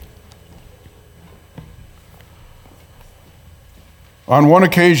On one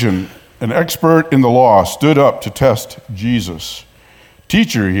occasion, an expert in the law stood up to test Jesus.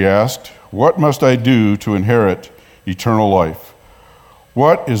 "Teacher," he asked, "what must I do to inherit eternal life?"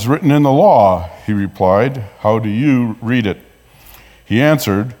 "What is written in the law?" he replied. "How do you read it?" He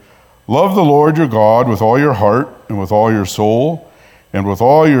answered, "Love the Lord your God with all your heart and with all your soul and with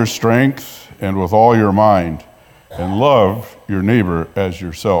all your strength and with all your mind, and love your neighbor as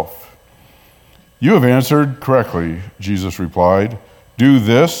yourself." "You have answered correctly," Jesus replied. "Do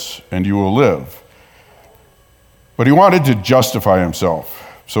this and you will live." But he wanted to justify himself,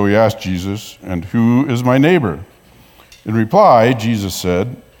 so he asked Jesus, "And who is my neighbor?" In reply, Jesus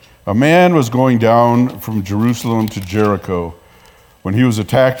said, "A man was going down from Jerusalem to Jericho when he was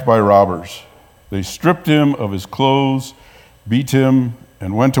attacked by robbers. They stripped him of his clothes, beat him,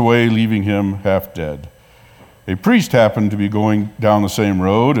 and went away, leaving him half dead. A priest happened to be going down the same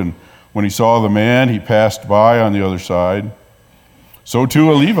road, and when he saw the man, he passed by on the other side. So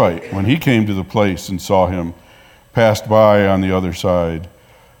too a Levite, when he came to the place and saw him, passed by on the other side.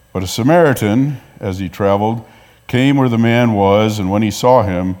 But a Samaritan, as he traveled, came where the man was, and when he saw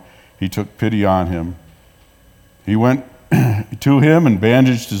him, he took pity on him. He went to him and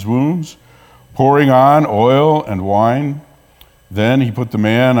bandaged his wounds, pouring on oil and wine. Then he put the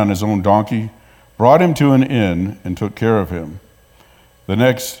man on his own donkey, brought him to an inn, and took care of him. The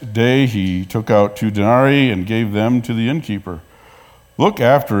next day he took out 2 denarii and gave them to the innkeeper. "Look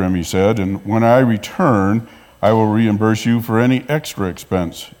after him," he said, "and when I return, I will reimburse you for any extra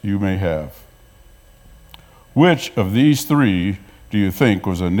expense you may have." Which of these 3 do you think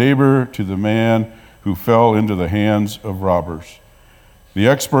was a neighbor to the man who fell into the hands of robbers? The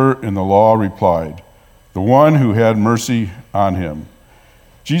expert in the law replied, "The one who had mercy on him."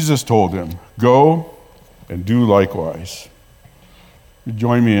 Jesus told him, "Go and do likewise."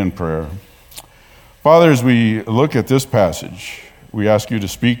 Join me in prayer. Father, as we look at this passage, we ask you to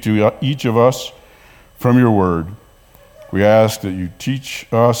speak to each of us from your word. We ask that you teach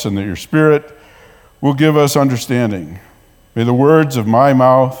us and that your Spirit will give us understanding. May the words of my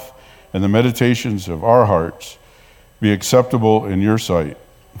mouth and the meditations of our hearts be acceptable in your sight.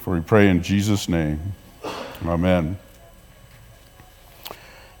 For we pray in Jesus' name. Amen.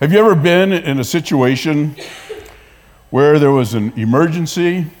 Have you ever been in a situation where there was an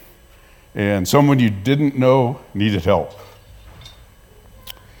emergency and someone you didn't know needed help?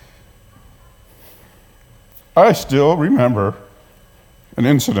 I still remember an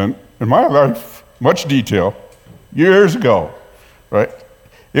incident in my life, much detail, years ago, right?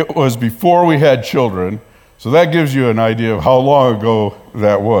 It was before we had children, so that gives you an idea of how long ago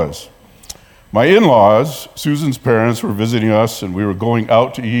that was. My in-laws, Susan's parents, were visiting us, and we were going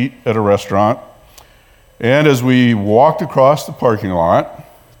out to eat at a restaurant. And as we walked across the parking lot,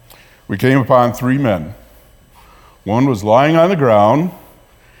 we came upon 3 men. One was lying on the ground,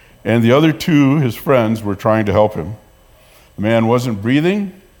 and the other 2, his friends, were trying to help him. The man wasn't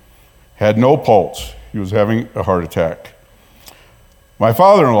breathing, had no pulse. He was having a heart attack. My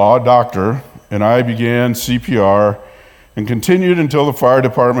father-in-law, a doctor, and I began CPR and continued until the fire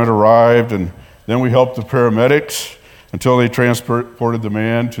department arrived, and then we helped the paramedics until they transported the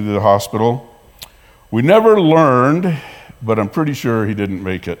man to the hospital. We never learned, but I'm pretty sure he didn't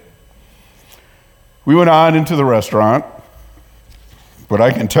make it. We went on into the restaurant, but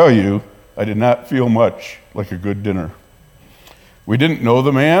I can tell you, I did not feel much like a good dinner. We didn't know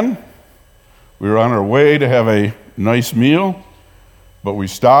the man. We were on our way to have a nice meal, but we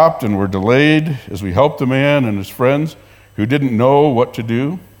stopped and were delayed as we helped the man and his friends who didn't know what to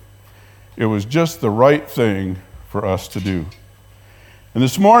do. It was just the right thing for us to do. And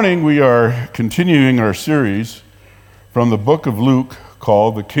this morning we are continuing our series from the book of Luke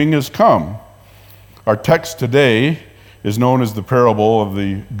called "The King Has Come." Our text today is known as the parable of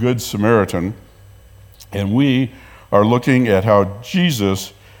the Good Samaritan, and we are looking at how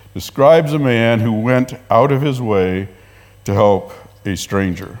Jesus describes a man who went out of his way to help a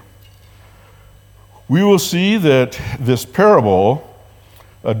stranger. We will see that this parable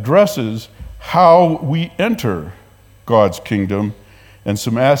addresses how we enter God's kingdom and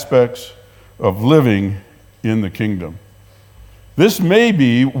some aspects of living in the kingdom. This may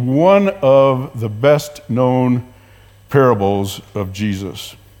be one of the best known parables of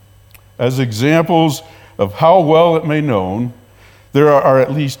Jesus. As examples of how well it may be known, there are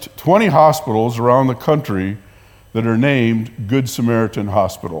at least 20 hospitals around the country that are named Good Samaritan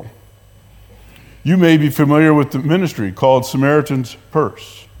Hospital. You may be familiar with the ministry called Samaritan's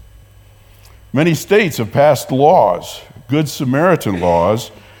Purse. Many states have passed laws, Good Samaritan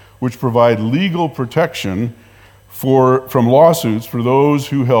laws, which provide legal protection from lawsuits for those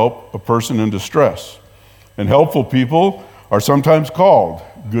who help a person in distress. And helpful people are sometimes called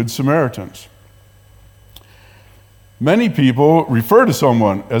Good Samaritans. Many people refer to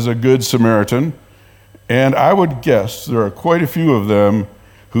someone as a Good Samaritan, and I would guess there are quite a few of them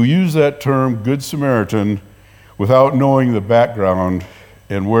who use that term Good Samaritan without knowing the background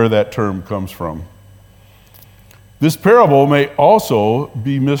and where that term comes from. This parable may also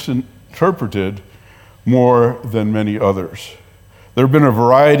be misinterpreted more than many others. There have been a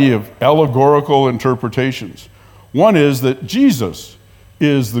variety of allegorical interpretations. One is that Jesus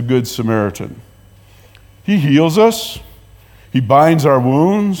is the Good Samaritan. He heals us, he binds our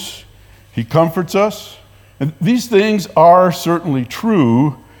wounds, he comforts us. And these things are certainly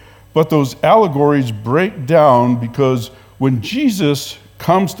true, but those allegories break down because when Jesus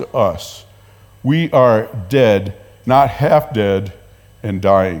comes to us, we are dead, not half dead, and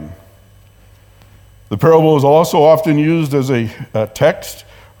dying. The parable is also often used as a text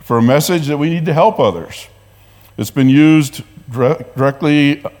for a message that we need to help others. It's been used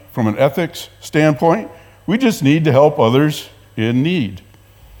directly from an ethics standpoint. We just need to help others in need.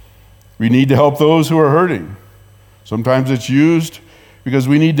 We need to help those who are hurting. Sometimes it's used because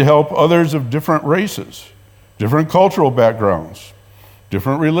we need to help others of different races, different cultural backgrounds,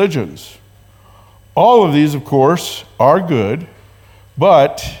 different religions. All of these, of course, are good,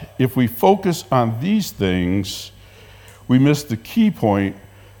 but if we focus on these things, we miss the key point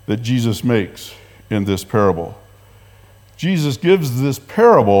that Jesus makes in this parable. Jesus gives this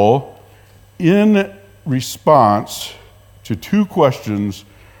parable in response to two questions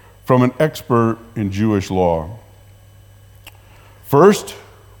from an expert in Jewish law. First,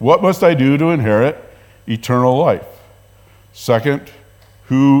 what must I do to inherit eternal life? Second,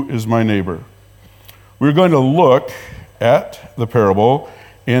 who is my neighbor? We're going to look at the parable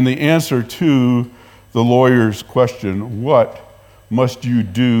and the answer to the lawyer's question, what must you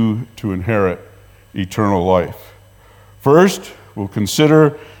do to inherit eternal life? First, we'll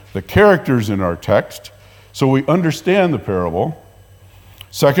consider the characters in our text so we understand the parable.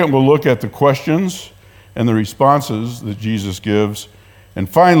 Second, we'll look at the questions and the responses that Jesus gives. And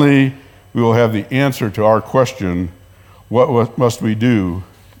finally, we will have the answer to our question, what must we do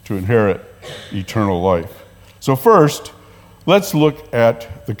to inherit eternal life? So first, let's look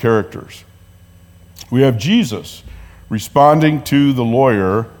at the characters. We have Jesus responding to the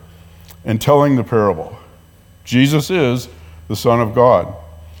lawyer and telling the parable. Jesus is the Son of God.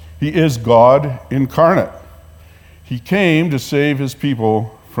 He is God incarnate. He came to save his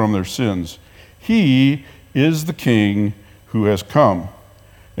people from their sins. He is the King who has come,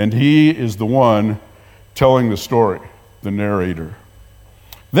 and he is the one telling the story, the narrator.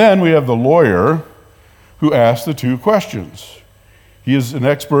 Then we have the lawyer who asks the two questions. He is an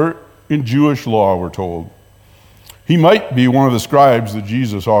expert in Jewish law, we're told. He might be one of the scribes that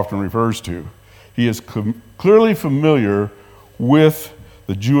Jesus often refers to. He is clearly familiar with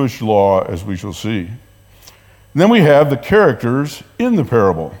the Jewish law, as we shall see. And then we have the characters in the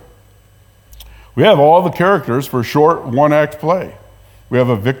parable. We have all the characters for a short one-act play. We have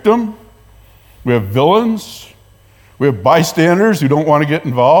a victim, we have villains, we have bystanders who don't want to get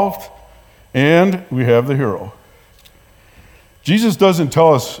involved, and we have the hero. Jesus doesn't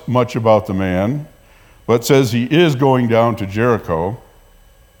tell us much about the man, but says he is going down to Jericho.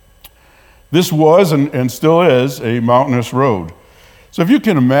 This was and still is a mountainous road. So if you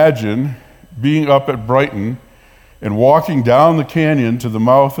can imagine being up at Brighton and walking down the canyon to the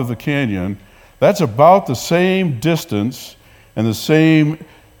mouth of the canyon, that's about the same distance and the same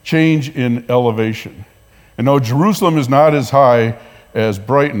change in elevation. And no, Jerusalem is not as high as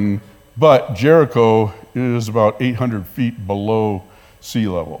Brighton, but Jericho is about 800 feet below sea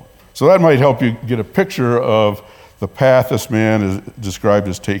level. So that might help you get a picture of the path this man is described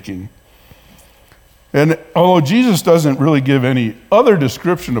as taking. And although Jesus doesn't really give any other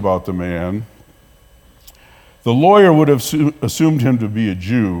description about the man, the lawyer would have assumed him to be a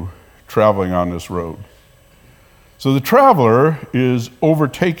Jew traveling on this road. So the traveler is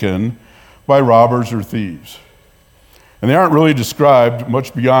overtaken by robbers or thieves. And they aren't really described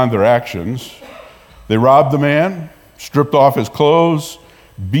much beyond their actions. They robbed the man, stripped off his clothes,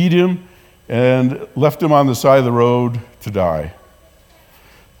 beat him, and left him on the side of the road to die.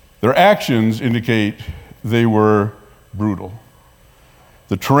 Their actions indicate they were brutal.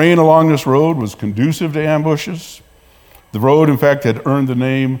 The terrain along this road was conducive to ambushes. The road, in fact, had earned the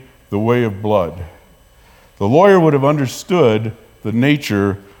name the Way of Blood. The lawyer would have understood the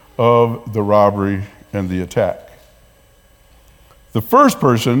nature of the robbery and the attack. The first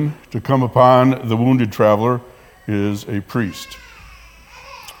person to come upon the wounded traveler is a priest.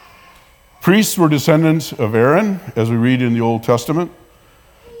 Priests were descendants of Aaron, as we read in the Old Testament.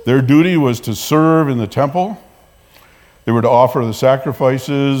 Their duty was to serve in the temple. They were to offer the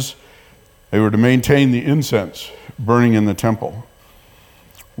sacrifices. They were to maintain the incense burning in the temple.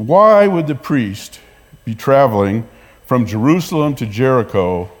 Why would the priest be traveling from Jerusalem to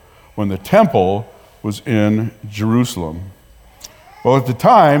Jericho when the temple was in Jerusalem? Well, at the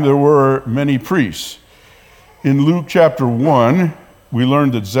time, there were many priests. In Luke chapter 1, we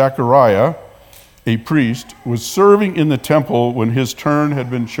learned that Zechariah, a priest, was serving in the temple when his turn had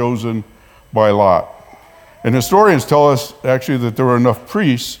been chosen by Lot. And historians tell us actually that there were enough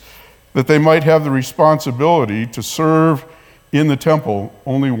priests that they might have the responsibility to serve in the temple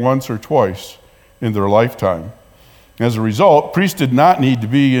only once or twice in their lifetime. As a result, priests did not need to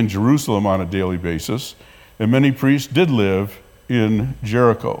be in Jerusalem on a daily basis, and many priests did live in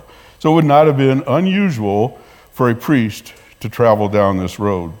Jericho. So it would not have been unusual for a priest to travel down this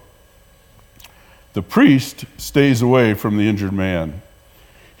road. The priest stays away from the injured man.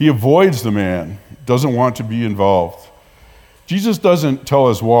 He avoids the man, doesn't want to be involved. Jesus doesn't tell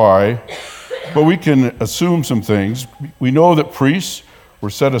us why, but we can assume some things. We know that priests were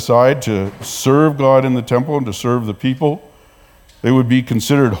set aside to serve God in the temple and to serve the people. They would be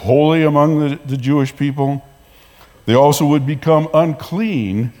considered holy among the Jewish people. They also would become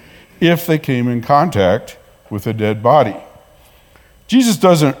unclean if they came in contact with a dead body. Jesus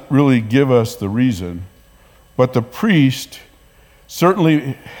doesn't really give us the reason, but the priest certainly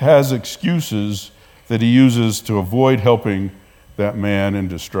has excuses that he uses to avoid helping that man in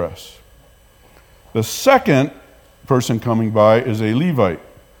distress. The second person coming by is a Levite.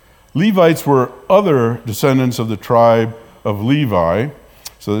 Levites were other descendants of the tribe of Levi.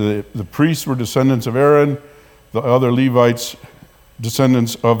 So the priests were descendants of Aaron, the other Levites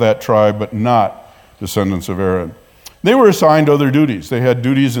descendants of that tribe, but not descendants of Aaron. They were assigned other duties. They had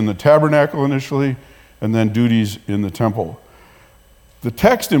duties in the tabernacle initially, and then duties in the temple. The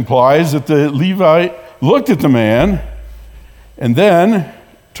text implies that the Levite looked at the man and then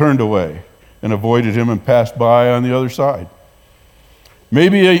turned away and avoided him and passed by on the other side.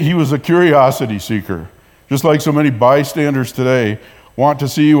 Maybe he was a curiosity seeker, just like so many bystanders today want to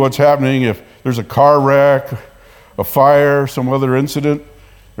see what's happening if there's a car wreck, a fire, some other incident.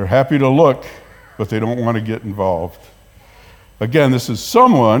 They're happy to look, but they don't want to get involved. Again, this is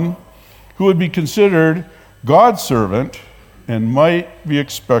someone who would be considered God's servant and might be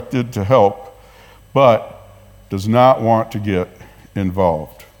expected to help, but does not want to get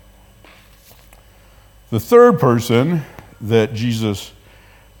involved. The third person that Jesus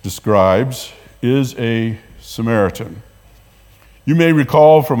describes is a Samaritan. You may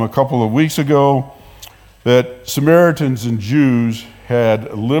recall from a couple of weeks ago that Samaritans and Jews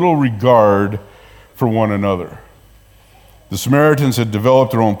had little regard for one another. The Samaritans had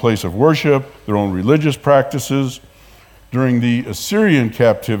developed their own place of worship, their own religious practices. During the Assyrian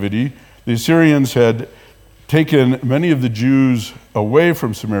captivity, the Assyrians had taken many of the Jews away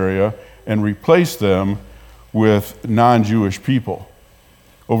from Samaria and replaced them with non-Jewish people.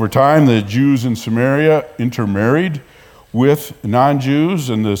 Over time, the Jews in Samaria intermarried with non-Jews,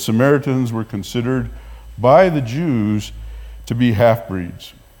 and the Samaritans were considered by the Jews to be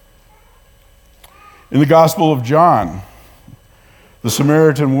half-breeds. In the Gospel of John, the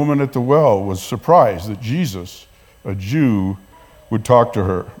Samaritan woman at the well was surprised that Jesus, a Jew, would talk to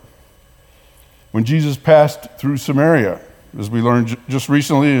her. When Jesus passed through Samaria, as we learned just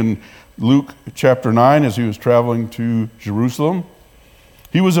recently in Luke chapter 9, as he was traveling to Jerusalem,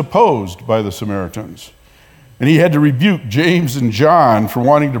 he was opposed by the Samaritans. And he had to rebuke James and John for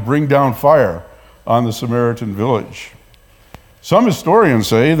wanting to bring down fire on the Samaritan village. Some historians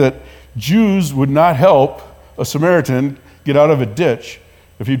say that Jews would not help a Samaritan get out of a ditch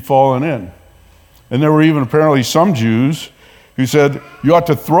if he'd fallen in. And there were even apparently some Jews who said, you ought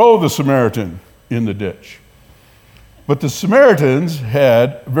to throw the Samaritan in the ditch. But the Samaritans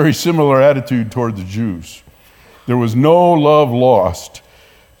had a very similar attitude toward the Jews. There was no love lost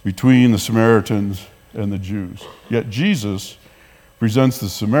between the Samaritans and the Jews. Yet Jesus presents the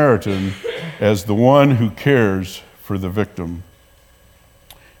Samaritan as the one who cares for the victim.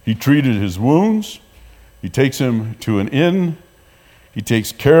 He treated his wounds. He takes him to an inn. He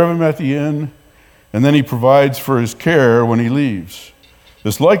takes care of him at the inn. And then he provides for his care when he leaves.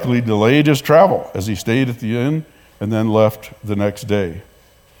 This likely delayed his travel as he stayed at the inn and then left the next day.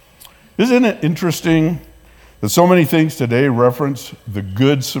 Isn't it interesting that so many things today reference the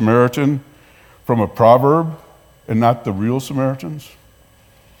Good Samaritan from a proverb and not the real Samaritans?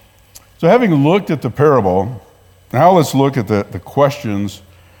 So having looked at the parable, now let's look at the questions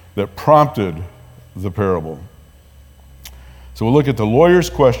that prompted the parable. So we'll look at the lawyer's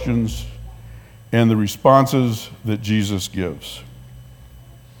questions and the responses that Jesus gives.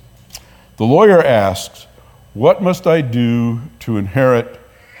 The lawyer asks, What must I do to inherit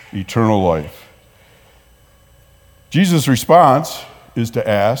eternal life? Jesus' response is to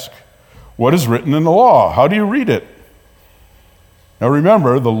ask, what is written in the law? How do you read it? Now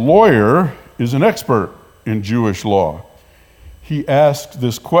remember, the lawyer is an expert in Jewish law. He asked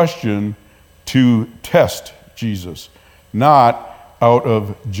this question to test Jesus, not out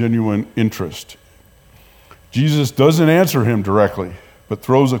of genuine interest. Jesus doesn't answer him directly, but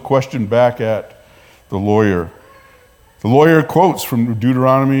throws a question back at the lawyer. The lawyer quotes from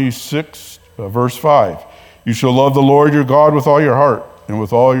Deuteronomy 6, verse 5. You shall love the Lord your God with all your heart and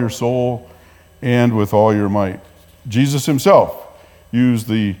with all your soul and with all your might. Jesus himself used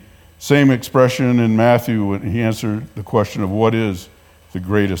the same expression in Matthew when he answered the question of what is the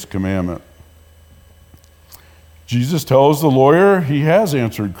greatest commandment. Jesus tells the lawyer he has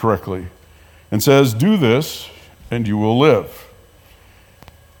answered correctly and says, do this and you will live.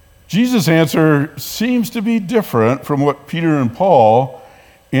 Jesus' answer seems to be different from what Peter and Paul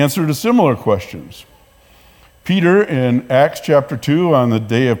answered to similar questions. Peter in Acts chapter 2 on the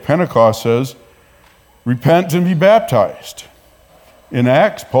day of Pentecost says, repent and be baptized. In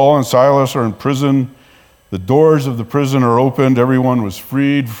Acts, Paul and Silas are in prison. The doors of the prison are opened. Everyone was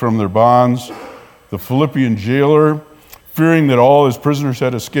freed from their bonds. The Philippian jailer, fearing that all his prisoners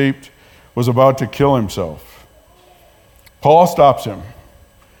had escaped, was about to kill himself. Paul stops him.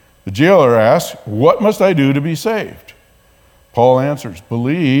 The jailer asks, what must I do to be saved? Paul answers,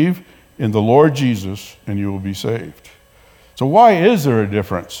 believe in the Lord Jesus and you will be saved. So why is there a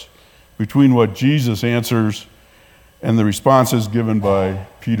difference between what Jesus answers and the responses given by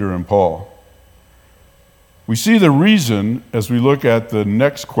Peter and Paul? We see the reason as we look at the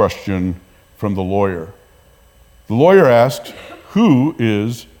next question from the lawyer. The lawyer asks, who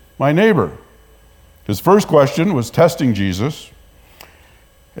is my neighbor? His first question was testing Jesus,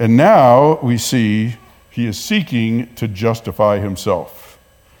 and now we see he is seeking to justify himself.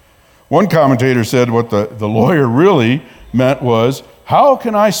 One commentator said what the lawyer really meant was, how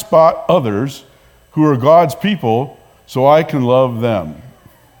can I spot others who are God's people so I can love them?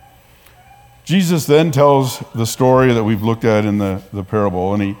 Jesus then tells the story that we've looked at in the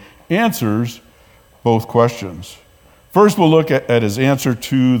parable, and he answers both questions. First, we'll look at his answer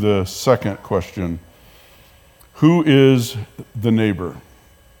to the second question. Who is the neighbor?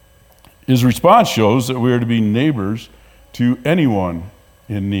 His response shows that we are to be neighbors to anyone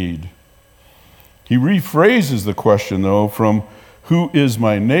in need. He rephrases the question, though, from who is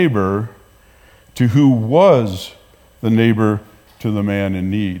my neighbor to who was the neighbor to the man in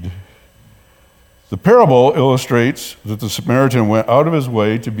need. The parable illustrates that the Samaritan went out of his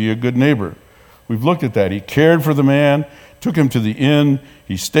way to be a good neighbor. We've looked at that. He cared for the man, took him to the inn,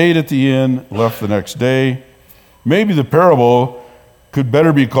 he stayed at the inn, left the next day. Maybe the parable could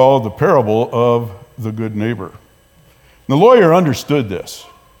better be called the parable of the good neighbor. The lawyer understood this.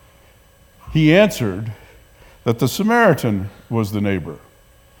 He answered that the Samaritan was the neighbor.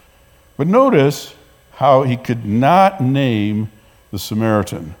 But notice how he could not name the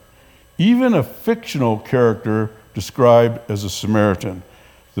Samaritan. Even a fictional character described as a Samaritan,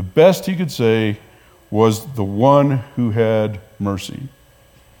 the best he could say was the one who had mercy.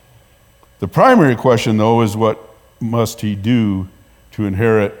 The primary question, though, is what must he do to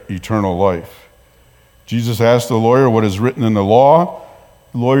inherit eternal life? Jesus asked the lawyer what is written in the law.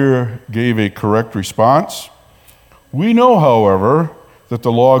 The lawyer gave a correct response. We know, however, that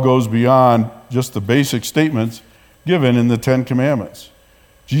the law goes beyond just the basic statements given in the Ten Commandments.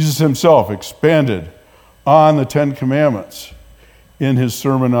 Jesus himself expanded on the Ten Commandments in his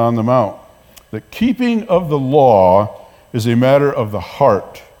Sermon on the Mount. The keeping of the law is a matter of the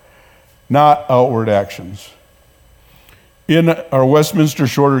heart, not outward actions. In our Westminster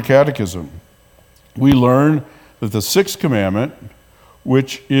Shorter Catechism, we learn that the sixth commandment,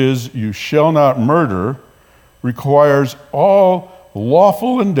 which is you shall not murder, requires all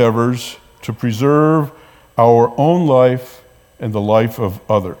lawful endeavors to preserve our own life and the life of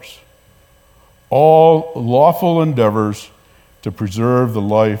others. All lawful endeavors to preserve the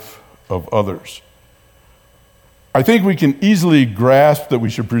life of others. I think we can easily grasp that we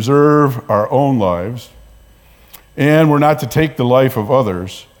should preserve our own lives, and we're not to take the life of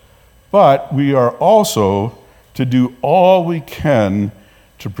others, but we are also to do all we can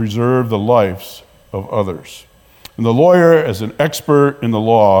to preserve the lives of others. And the lawyer, as an expert in the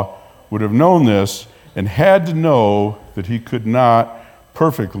law, would have known this and had to know that he could not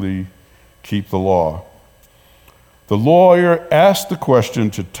perfectly keep the law. The lawyer asked the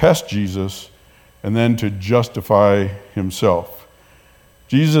question to test Jesus and then to justify himself.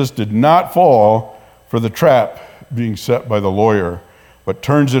 Jesus did not fall for the trap being set by the lawyer, but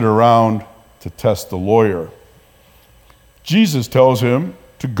turns it around to test the lawyer. Jesus tells him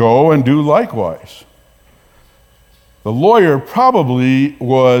to go and do likewise. The lawyer probably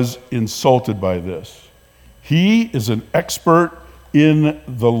was insulted by this. He is an expert in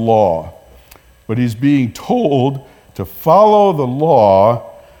the law, but he's being told to follow the law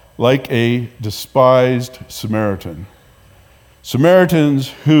like a despised Samaritan. Samaritans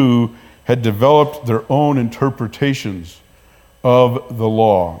who had developed their own interpretations of the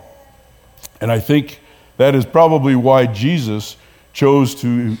law. And I think that is probably why Jesus chose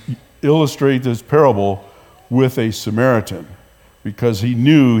to illustrate this parable with a Samaritan, because he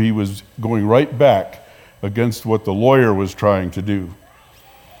knew he was going right back against what the lawyer was trying to do.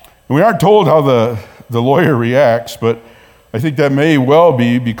 And we aren't told how the lawyer reacts, but I think that may well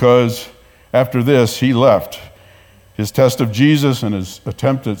be because after this, he left. His test of Jesus and his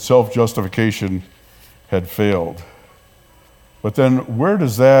attempt at self-justification had failed. But then where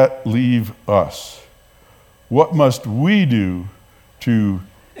does that leave us? What must we do to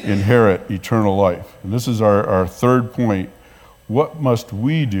inherit eternal life? And this is our third point. What must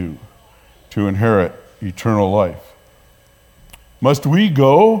we do to inherit eternal life? Must we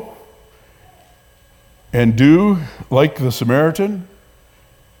go and do like the Samaritan,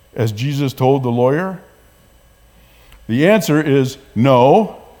 as Jesus told the lawyer? The answer is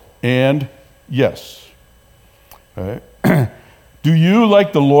no and yes. Okay. Do you,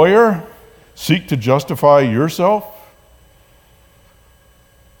 like the lawyer, seek to justify yourself?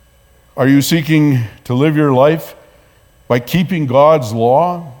 Are you seeking to live your life by keeping God's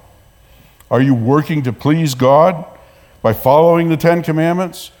law? Are you working to please God by following the Ten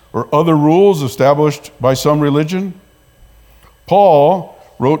Commandments or other rules established by some religion? Paul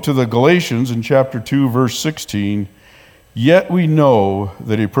wrote to the Galatians in chapter 2, verse 16, "Yet we know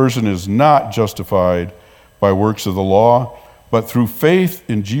that a person is not justified by works of the law, but through faith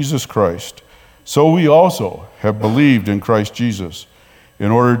in Jesus Christ. So we also have believed in Christ Jesus,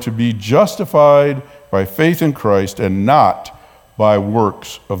 in order to be justified by faith in Christ and not by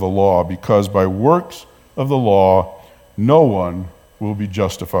works of the law, because by works of the law no one will be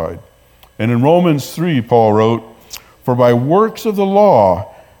justified." And in Romans 3, Paul wrote, "For by works of the law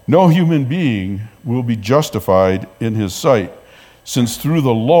no human being will be justified in his sight, since through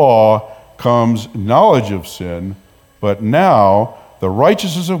the law comes knowledge of sin, but now the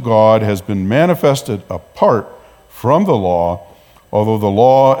righteousness of God has been manifested apart from the law, although the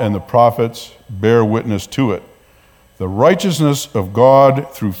law and the prophets bear witness to it. The righteousness of God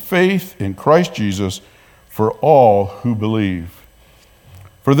through faith in Christ Jesus for all who believe.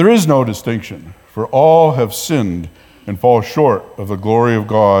 For there is no distinction, for all have sinned and fall short of the glory of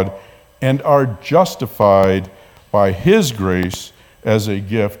God and are justified by his grace as a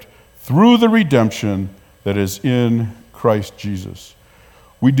gift through the redemption that is in Christ Jesus.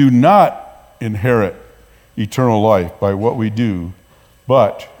 We do not inherit eternal life by what we do,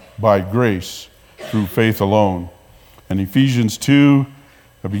 but by grace through faith alone." In Ephesians 2,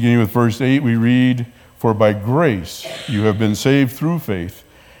 beginning with verse 8, we read, "For by grace you have been saved through faith,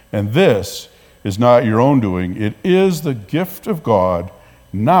 and this is not your own doing. It is the gift of God,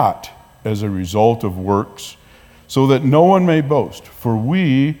 not as a result of works, so that no one may boast. For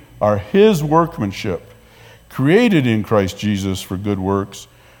we are his workmanship, created in Christ Jesus for good works,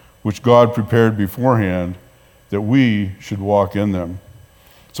 which God prepared beforehand that we should walk in them."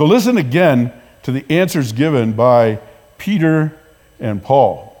 So listen again to the answers given by Peter and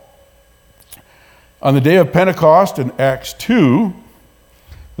Paul. On the day of Pentecost in Acts 2,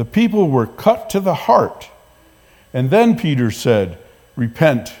 the people were cut to the heart. And then Peter said,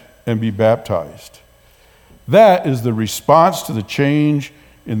 "Repent and be baptized." That is the response to the change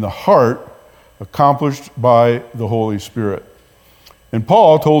in the heart accomplished by the Holy Spirit. And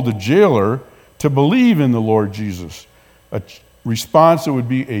Paul told the jailer to believe in the Lord Jesus, a response that would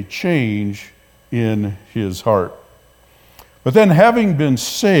be a change in his heart. But then, having been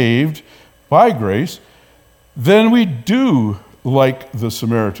saved by grace, then we do like the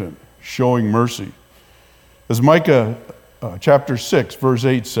Samaritan, showing mercy. As Micah chapter 6, verse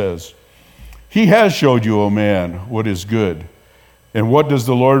 8 says, "He has showed you, O man, what is good. And what does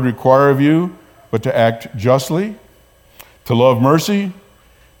the Lord require of you but to act justly, to love mercy,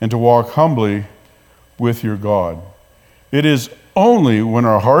 and to walk humbly with your God?" It is only when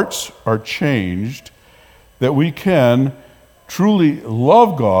our hearts are changed that we can truly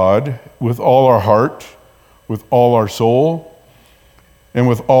love God with all our heart, with all our soul, and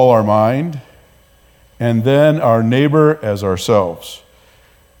with all our mind, and then our neighbor as ourselves.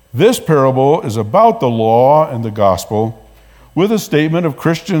 This parable is about the law and the gospel with a statement of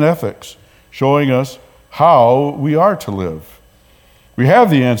Christian ethics, showing us how we are to live. We have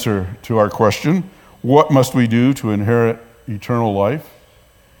the answer to our question, what must we do to inherit eternal life?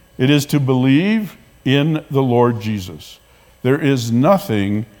 It is to believe in the Lord Jesus. There is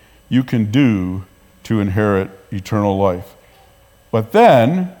nothing you can do to inherit eternal life. But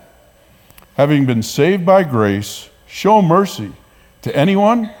then, having been saved by grace, show mercy to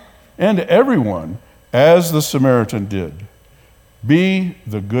anyone and to everyone, as the Samaritan did. Be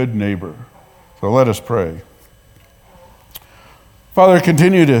the good neighbor. So let us pray. Father,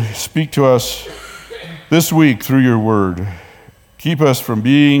 continue to speak to us this week through your word. Keep us from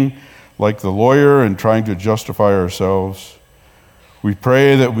being like the lawyer and trying to justify ourselves. We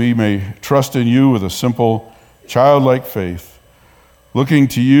pray that we may trust in you with a simple, childlike faith, looking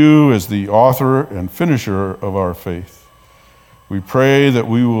to you as the author and finisher of our faith. We pray that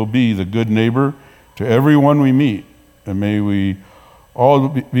we will be the good neighbor to everyone we meet, and may we all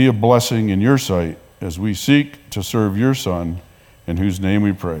be a blessing in your sight as we seek to serve your Son, in whose name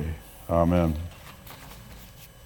we pray. Amen.